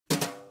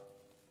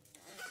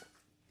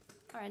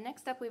right,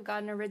 next up we've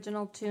got an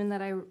original tune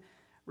that I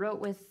wrote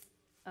with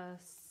a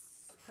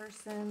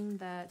person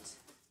that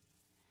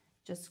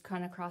just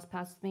kind of crossed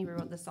paths with me. We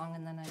wrote the song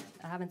and then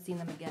I haven't seen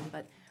them again.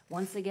 But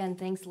once again,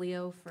 thanks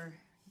Leo for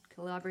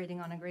collaborating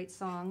on a great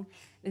song.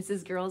 This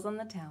is Girls on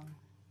the Town.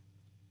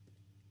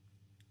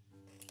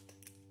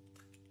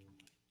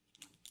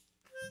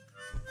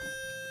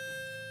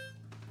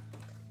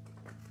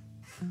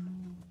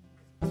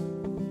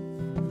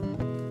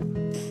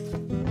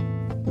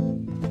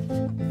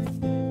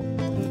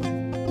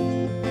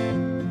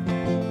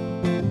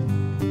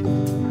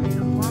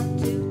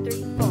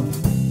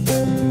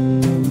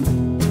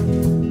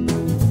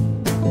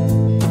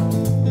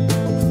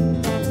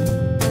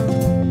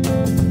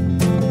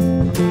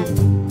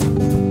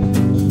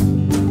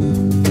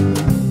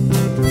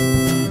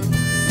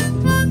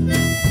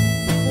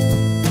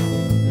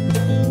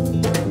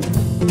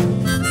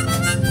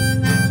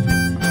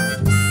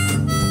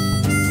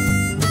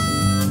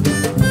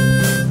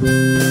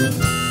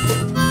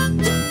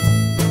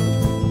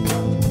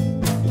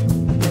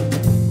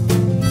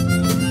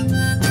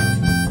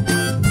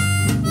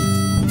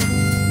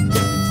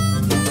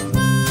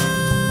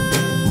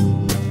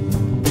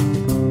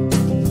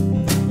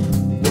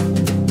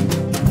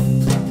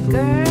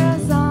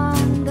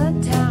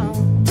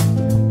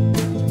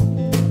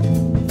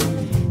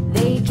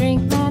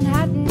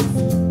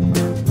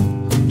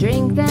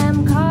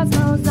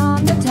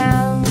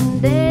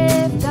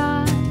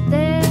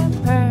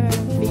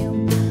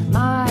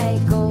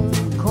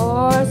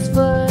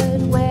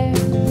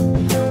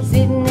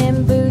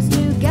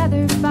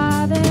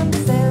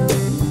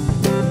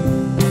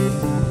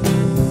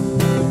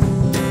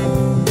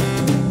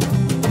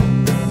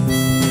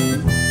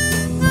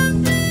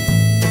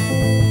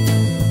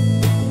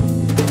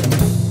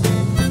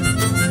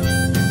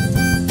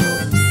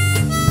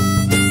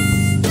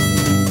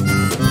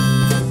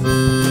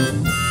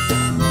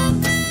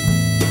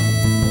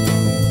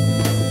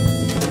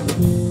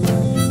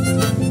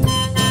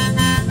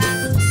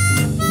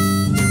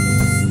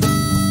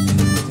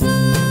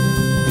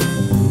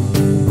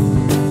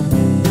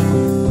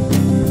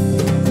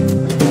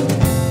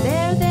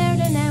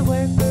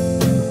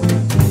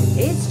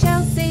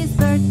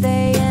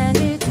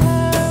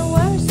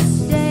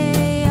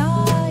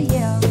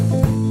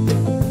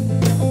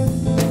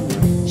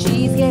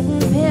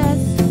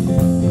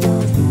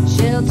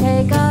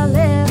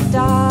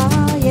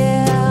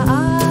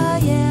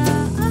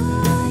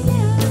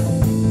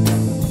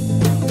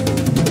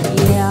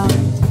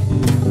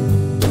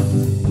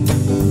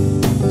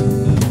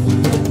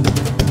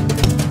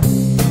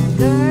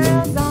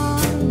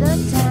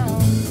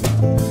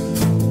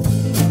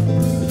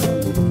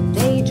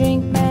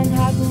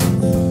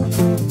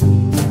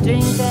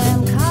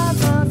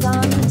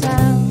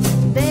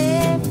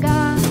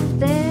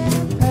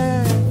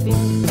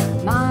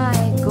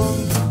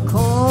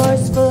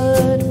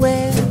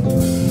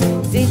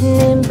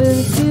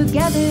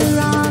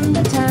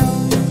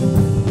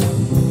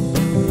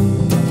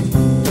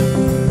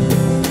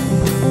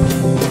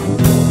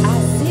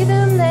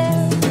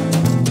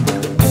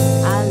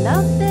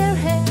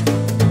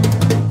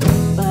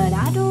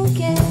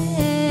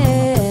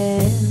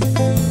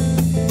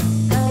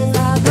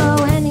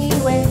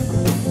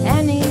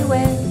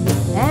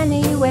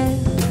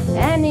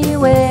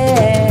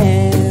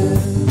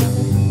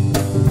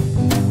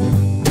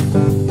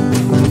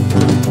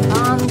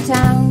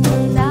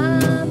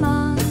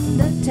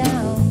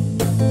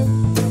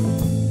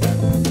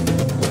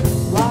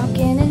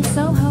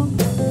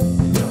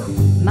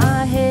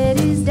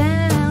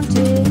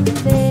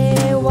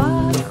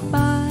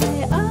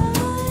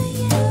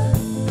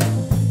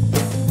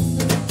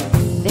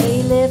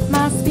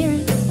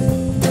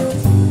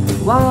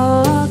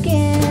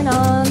 Walking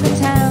on the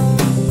town.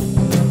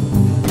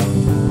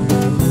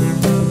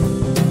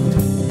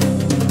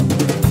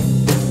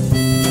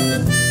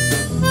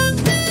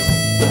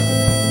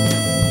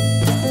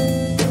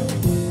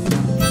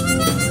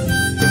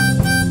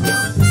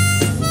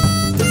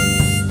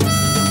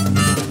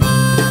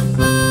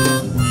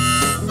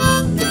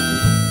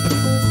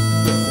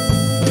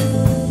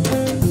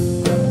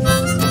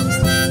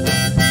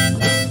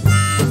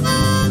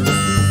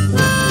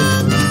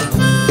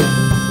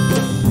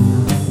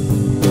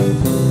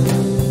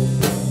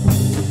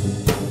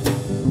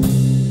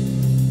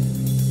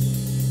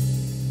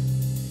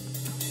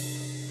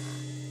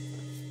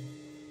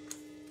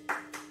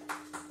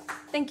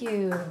 Thank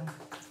you.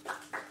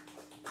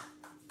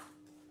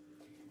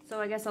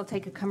 So I guess I'll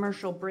take a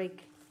commercial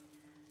break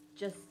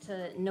just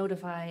to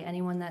notify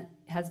anyone that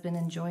has been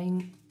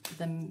enjoying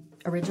the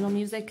original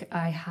music.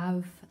 I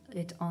have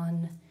it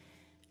on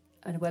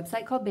a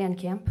website called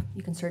Bandcamp.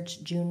 You can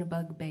search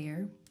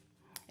Junebugbayer.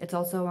 It's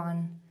also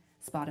on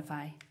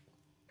Spotify,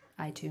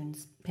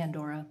 iTunes,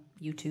 Pandora,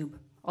 YouTube,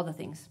 all the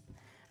things.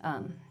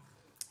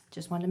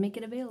 Just wanted to make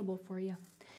it available for you.